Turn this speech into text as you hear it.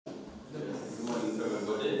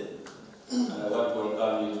Day, and I want to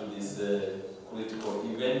welcome you to this critical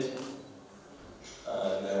event.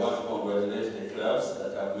 And I want to congratulate the clubs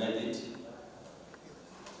that have made it.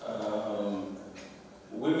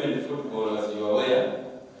 Women football, as you are aware,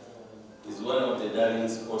 is one of the darling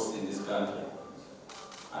sports in this country.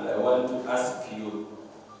 And I want to ask you,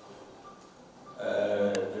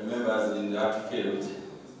 the members in that field,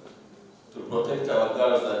 to protect our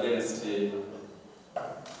girls against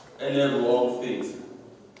any wrong things.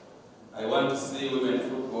 I want to see women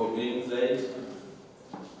football being played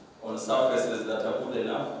on surfaces that are good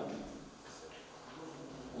enough.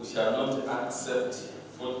 We shall not accept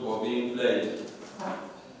football being played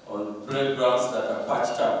on playgrounds that are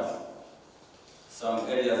patched up. Some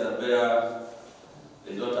areas are bare,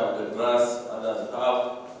 they don't have the grass, others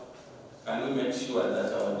have. Can we make sure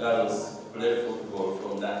that our girls play football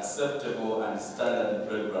from the acceptable and standard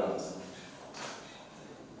playgrounds?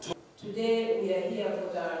 Today we are here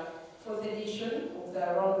for the fourth edition of the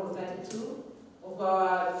round of 32 of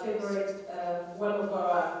our favorite, one of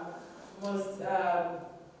our most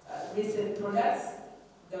recent products,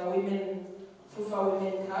 the FUFA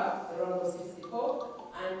Women Cup, the round of 64.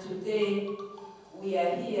 And today we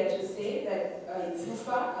are here to say that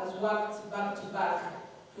FUFA has worked back to back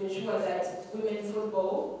to ensure that women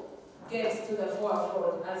football gets to the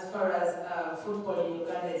forefront as far as football in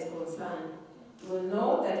Uganda is concerned. You will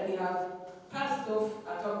know that we have passed off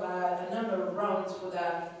a number of rounds for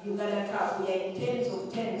the Uganda Cup. We are in tens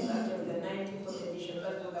of tens after the 94th edition,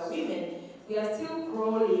 but for the women, we are still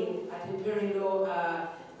crawling at a very low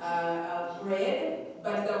grade,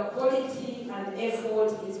 but the quality and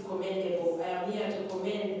effort is commendable. I am here to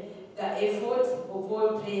commend the effort of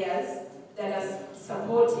all players that are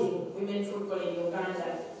supporting women football in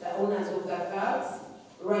Uganda, the owners of the clubs,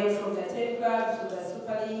 right from the 10 clubs to the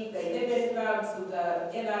Super League, the 11 clubs to the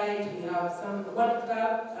Elite. We have one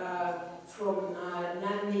club from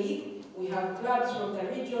non-league. We have clubs from the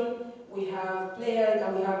region. We have players,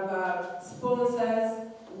 and we have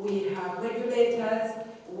sponsors. We have regulators.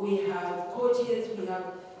 We have coaches. We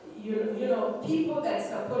have people that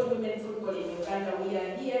support women football in Uganda. We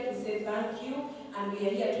are here to say thank you, and we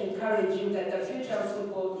are here to encourage you that the future of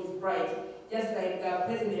football is bright. Just like the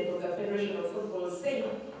president of the Federation of Football said,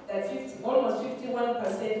 that almost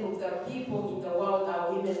 51% of the people in the world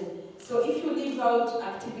are women. So if you leave out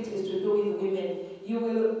activities to do with women, you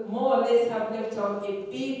will more or less have left out a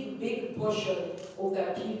big portion of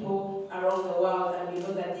the people around the world, and we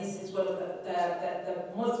know that this is one of the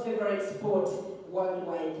most favorite sports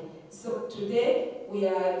worldwide. So today we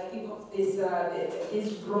are kicking off these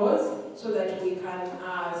draws so that we can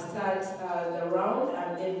start the round,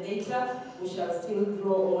 and then later we shall still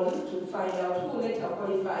draw on to find out who later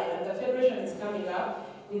qualify. And the federation is coming up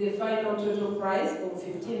with a final total prize of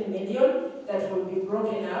 15 million that will be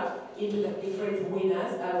broken up into the different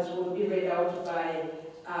winners, as will be read out by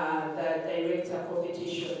the director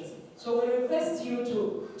competitions. So we request you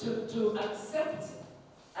to accept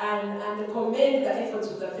and commend the efforts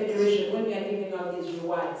of the federation when we are giving out these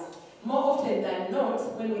rewards. More often than not,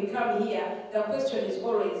 when we come here, the question is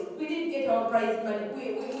always, we didn't get our prize money, we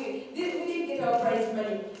didn't get our prize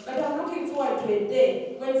money. But I'm looking forward to a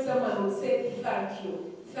day when someone will say, thank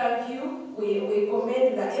you. Thank you, we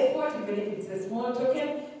commend the effort, even if it's a small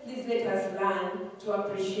token. Please let us learn to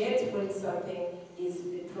appreciate when something is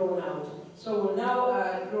thrown out. So we'll now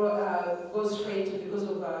go straight to, because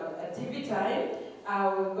of TV time,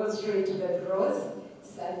 we'll go straight to the draws.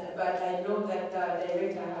 But I know that the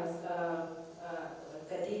director has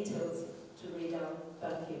the details to read out.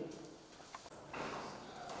 Thank you.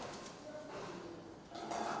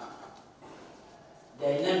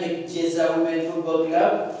 Dynamic Jeza Women Football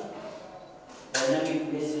Club, dynamic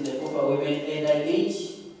place in the FUFA Women League,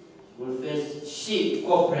 will face She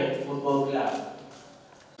Corporate Football Club.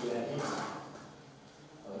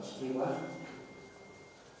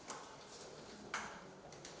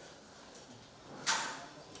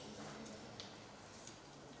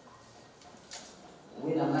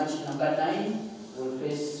 Winner match number 9 will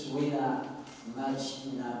face winner match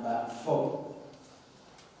number 4.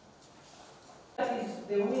 That is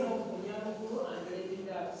the win of Munyamukuru and the Lady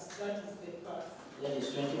Dubs. That is the pass. That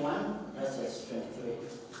is 21, that's 23.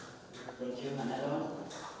 Thank you. Another one?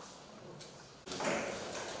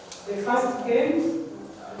 The first game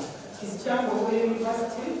is Chambo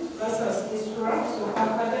University versus Isra, so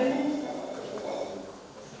Academy.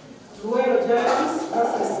 Ruero Giants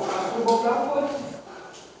versus Football Blackford.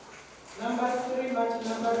 Number 3, match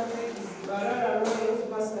number 3 is Barara Royals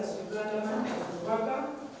versus Uganda Man.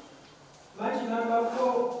 Match number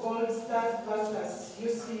 4, Gold Stars versus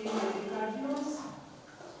UC Cardinals.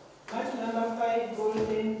 Match number 5,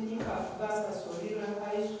 Golden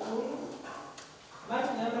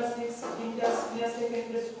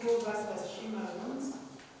Marines.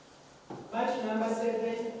 Match number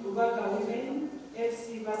 7, Buganda Women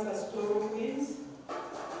FC versus Toro Queens.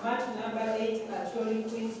 Match number 8, Acholi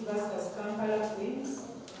Queens versus Kampala Queens.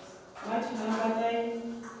 Match number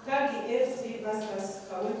 9, Tagi FC versus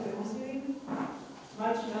Kawempe Muslim.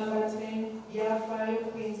 Match number 10,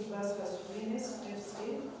 Biafai Queens versus Venus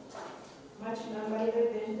FC. Match number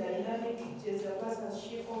 11, Dynamic Jeza versus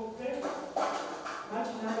Shiko Prep. Match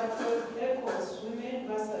number 12, Echoes Women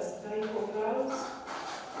versus Taiko Girls.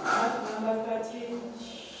 Match number 13,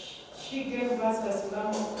 Shigem versus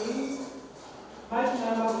Lamo Queens. Match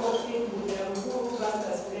number 14, Bujampuru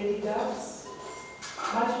versus Lady Doves.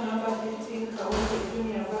 Match number 15, Kawempe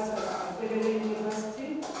Junior versus Confederate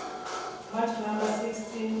University. Match number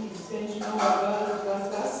 16 is Sentinel Girls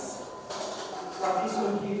versus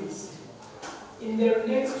Wapiso Hills. In the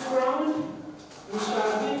next round, we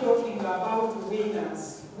shall be talking about